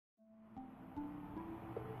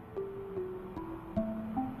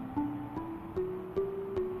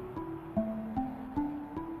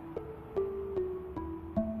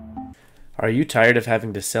Are you tired of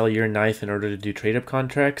having to sell your knife in order to do trade-up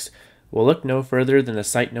contracts? Well, look no further than the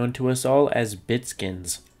site known to us all as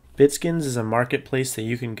BITSKINS. BITSKINS is a marketplace that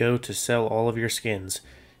you can go to sell all of your skins.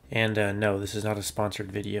 And no, this is not a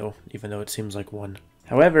sponsored video, even though it seems like one.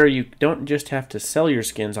 However, you don't just have to sell your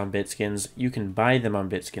skins on BITSKINS, you can buy them on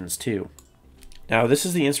BITSKINS too. Now, this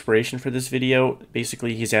is the inspiration for this video.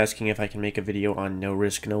 Basically, he's asking if I can make a video on no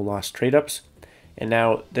risk, no loss trade-ups. And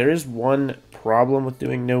now, there is one problem with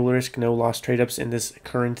doing no risk, no loss trade-ups in this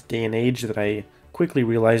current day and age that I quickly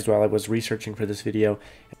realized while I was researching for this video.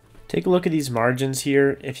 Take a look at these margins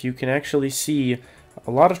here. If you can actually see,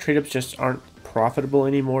 a lot of trade-ups just aren't profitable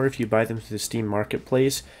anymore if you buy them through the Steam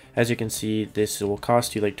Marketplace. As you can see, this will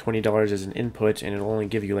cost you like $20 as an input, and it'll only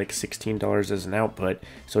give you like $16 as an output.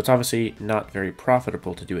 So it's obviously not very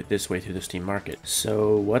profitable to do it this way through the Steam Market.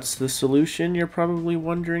 So what's the solution, you're probably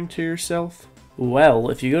wondering to yourself? Well,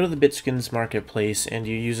 if you go to the BITSKINS marketplace and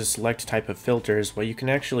you use a select type of filters, what you can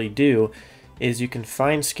actually do is you can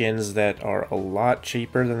find skins that are a lot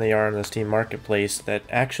cheaper than they are on the Steam marketplace that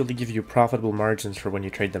actually give you profitable margins for when you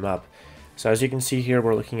trade them up. So as you can see here,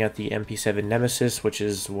 we're looking at the MP7 Nemesis, which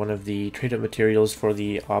is one of the trade-up materials for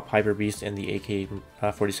the OP Hyper Beast and the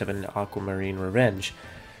AK-47 Aquamarine Revenge.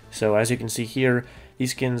 So as you can see here,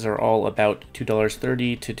 these skins are all about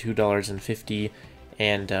 $2.30 to $2.50,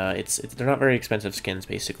 and they're not very expensive skins,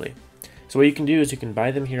 basically. So what you can do is you can buy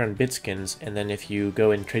them here on BITSKINS, and then if you go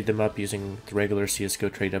and trade them up using the regular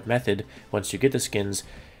CSGO trade-up method, once you get the skins,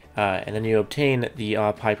 and then you obtain the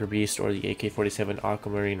OP Hyper Beast or the AK-47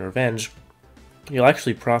 Aquamarine Revenge, you'll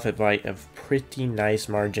actually profit by a pretty nice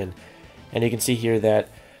margin. And you can see here that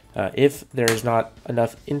if there's not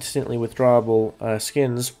enough instantly withdrawable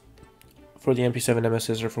skins for the MP7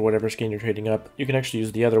 Nemesis or for whatever skin you're trading up, you can actually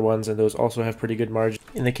use the other ones, and those also have pretty good margins.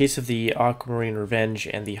 In the case of the Aquamarine Revenge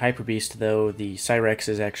and the Hyper Beast, though, the Cyrex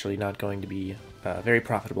is actually not going to be very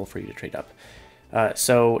profitable for you to trade up.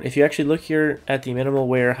 So if you actually look here at the minimal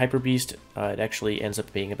wear Hyper Beast, it actually ends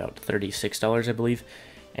up being about $36, I believe,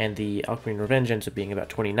 and the Aquamarine Revenge ends up being about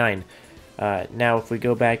 $29. Now, if we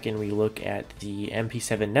go back and we look at the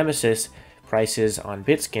MP7 Nemesis prices on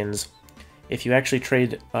BITSKINS, if you actually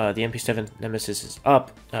trade the MP7 Nemesis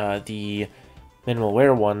up, the minimal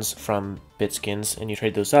wear ones from BITSKINS, and you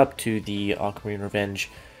trade those up to the Aquamarine Revenge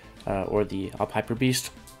or the OP Hyper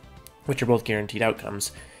Beast, which are both guaranteed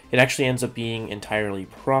outcomes, it actually ends up being entirely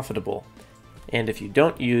profitable. And if you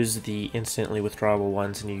don't use the instantly withdrawable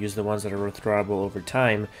ones and you use the ones that are withdrawable over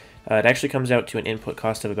time, it actually comes out to an input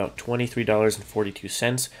cost of about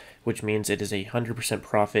 $23.42, which means it is a 100%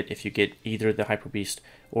 profit if you get either the Hyper Beast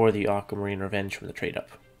or the Aquamarine Revenge from the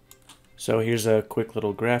trade-up. So here's a quick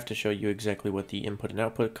little graph to show you exactly what the input and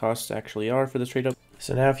output costs actually are for this trade-up.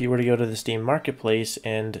 So now if you were to go to the Steam Marketplace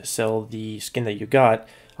and sell the skin that you got,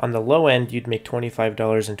 on the low end you'd make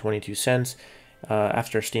 $25.22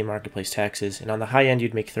 after Steam Marketplace taxes, and on the high end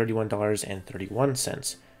you'd make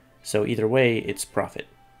 $31.31. So either way, it's profit.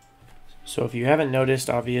 So if you haven't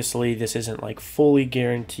noticed, obviously this isn't like fully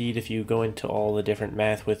guaranteed if you go into all the different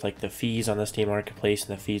math with like the fees on the Steam Marketplace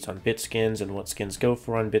and the fees on BITSKINS and what skins go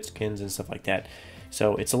for on BITSKINS and stuff like that.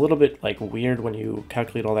 So it's a little bit like weird when you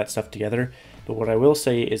calculate all that stuff together, but what I will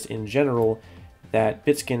say is in general that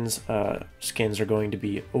BITSKINS skins are going to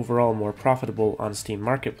be overall more profitable on Steam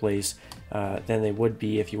Marketplace than they would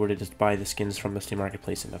be if you were to just buy the skins from the Steam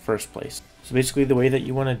Marketplace in the first place. So basically the way that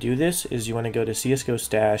you want to do this is you want to go to CSGO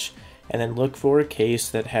Stash and then look for a case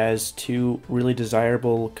that has two really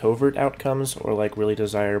desirable covert outcomes or like really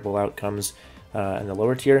desirable outcomes in the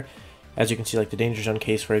lower tier. As you can see, like the Danger Zone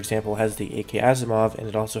case, for example, has the AK Asimov, and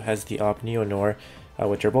it also has the OP Neonor,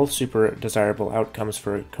 which are both super desirable outcomes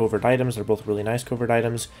for covert items. They're both really nice covert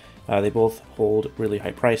items. They both hold really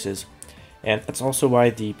high prices. And that's also why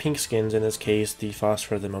the pink skins, in this case, the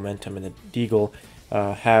Phosphor, the Momentum, and the Deagle,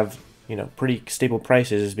 have, you know, pretty stable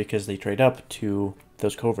prices, is because they trade up to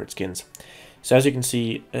those covert skins. So as you can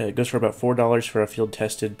see, it goes for about $4 for a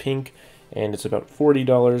field-tested pink, and it's about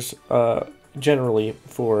 $40 generally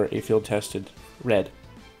for a field-tested red.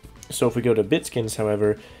 So if we go to BITSKINS,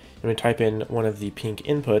 however, and we type in one of the pink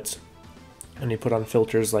inputs, and you put on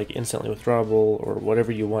filters like instantly withdrawable or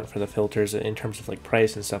whatever you want for the filters in terms of like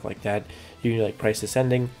price and stuff like that, you can do like price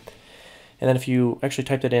descending. And then if you actually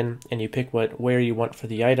type that in and you pick where you want for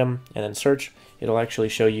the item and then search, it'll actually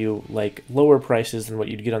show you like lower prices than what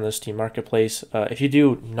you'd get on the Steam Marketplace. If you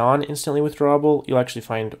do non-instantly withdrawable, you'll actually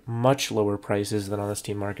find much lower prices than on the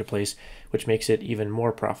Steam Marketplace, which makes it even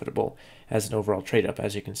more profitable as an overall trade-up,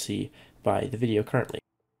 as you can see by the video currently.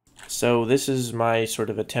 So this is my sort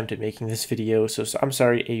of attempt at making this video. So I'm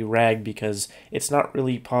sorry, a rag, because it's not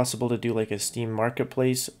really possible to do like a Steam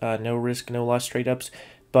marketplace, no risk, no loss trade ups.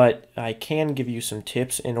 But I can give you some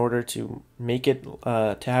tips in order to make it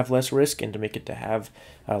to have less risk and to make it to have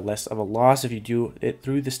less of a loss if you do it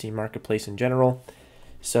through the Steam marketplace in general.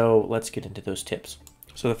 So let's get into those tips.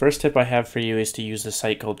 So the first tip I have for you is to use the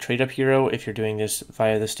site called TradeUp Hero if you're doing this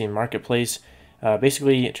via the Steam marketplace.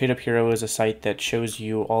 Basically, TradeUp Hero is a site that shows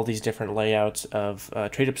you all these different layouts of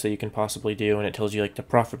trade-ups that you can possibly do, and it tells you like the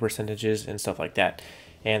profit percentages and stuff like that.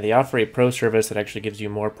 And they offer a pro service that actually gives you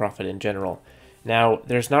more profit in general. Now,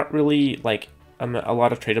 there's not really like a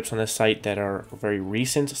lot of trade-ups on this site that are very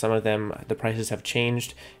recent. Some of them, the prices have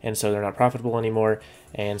changed, and so they're not profitable anymore.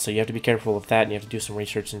 And so you have to be careful of that, and you have to do some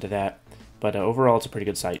research into that. But overall, it's a pretty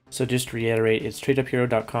good site. So just to reiterate, it's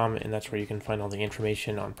tradeuphero.com, and that's where you can find all the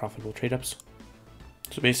information on profitable trade-ups.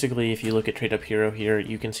 So basically, if you look at TradeUp Hero here,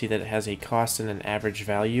 you can see that it has a cost and an average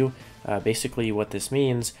value. Basically, what this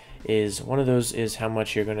means is one of those is how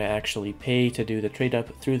much you're going to actually pay to do the trade up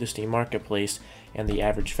through the Steam marketplace, and the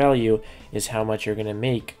average value is how much you're going to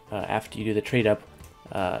make after you do the trade up,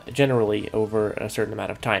 generally over a certain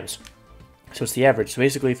amount of times. So it's the average. So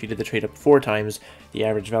basically, if you did the trade up 4 times, the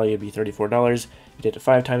average value would be $34. If you did it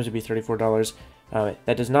 5 times, it would be $34.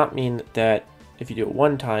 That does not mean that if you do it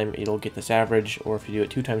 1 time, it'll get this average, or if you do it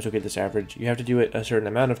 2 times, you'll get this average. You have to do it a certain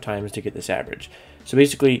amount of times to get this average. So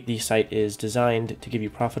basically, the site is designed to give you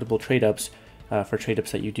profitable trade-ups for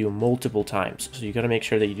trade-ups that you do multiple times. So you got to make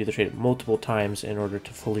sure that you do the trade-up multiple times in order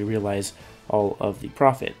to fully realize all of the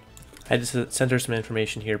profit. I had to center some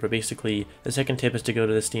information here, but basically the second tip is to go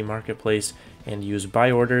to the Steam marketplace and use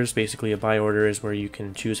buy orders. Basically, a buy order is where you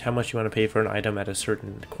can choose how much you want to pay for an item at a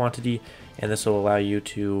certain quantity, and this will allow you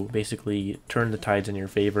to basically turn the tides in your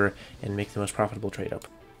favor and make the most profitable trade up.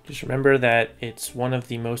 Just remember that it's one of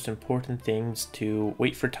the most important things to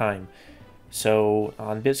wait for time. So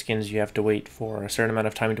on BITSKINS, you have to wait for a certain amount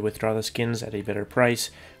of time to withdraw the skins at a better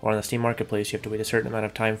price, or on the Steam marketplace, you have to wait a certain amount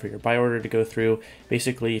of time for your buy order to go through.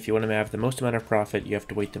 Basically, if you want to have the most amount of profit, you have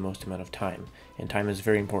to wait the most amount of time, and time is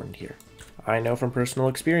very important here. I know from personal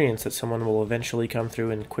experience that someone will eventually come through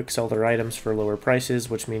and quick sell their items for lower prices,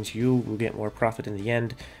 which means you will get more profit in the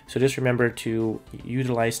end. So just remember to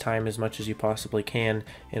utilize time as much as you possibly can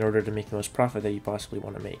in order to make the most profit that you possibly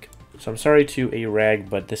want to make. So I'm sorry to a rag,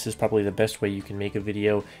 but this is probably the best way you can make a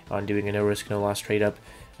video on doing a no risk, no loss trade up.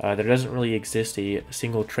 There doesn't really exist a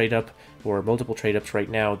single trade up or multiple trade ups right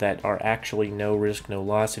now that are actually no risk, no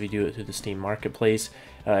loss if you do it through the Steam marketplace.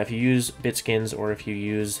 If you use BITSKINS, or if you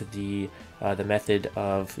use the method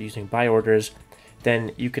of using buy orders,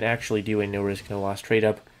 then you can actually do a no risk, no loss trade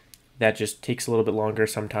up. That just takes a little bit longer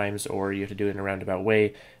sometimes, or you have to do it in a roundabout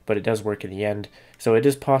way, but it does work in the end. So it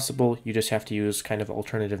is possible, you just have to use kind of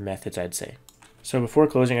alternative methods, I'd say. So before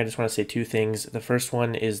closing, I just want to say 2 things. The first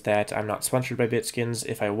one is that I'm not sponsored by BITSKINS.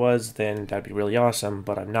 If I was, then that'd be really awesome,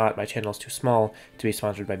 but I'm not. My channel's too small to be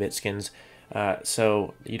sponsored by BITSKINS.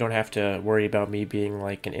 So you don't have to worry about me being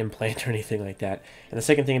like an implant or anything like that. And the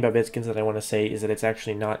second thing about BITSKINS that I want to say is that it's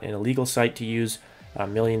actually not an illegal site to use.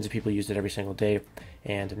 Millions of people use it every single day,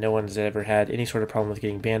 and no one's ever had any sort of problem with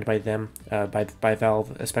getting banned by them, by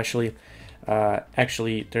Valve especially.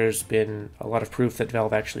 Actually, there's been a lot of proof that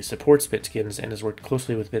Valve actually supports BITSKINS and has worked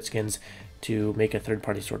closely with BITSKINS to make a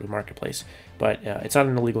third-party sort of marketplace. But it's not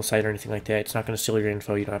an illegal site or anything like that. It's not going to steal your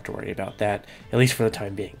info. You don't have to worry about that, at least for the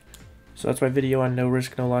time being. So that's my video on no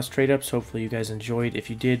risk, no loss trade-ups. Hopefully you guys enjoyed. If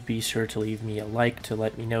you did, be sure to leave me a like to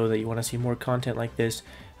let me know that you want to see more content like this.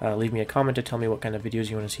 Leave me a comment to tell me what kind of videos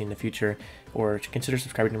you want to see in the future, or to consider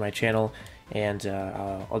subscribing to my channel, and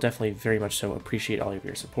I'll definitely very much so appreciate all of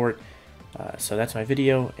your support. So that's my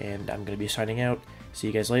video, and I'm going to be signing out. See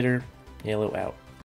you guys later. Nalo out.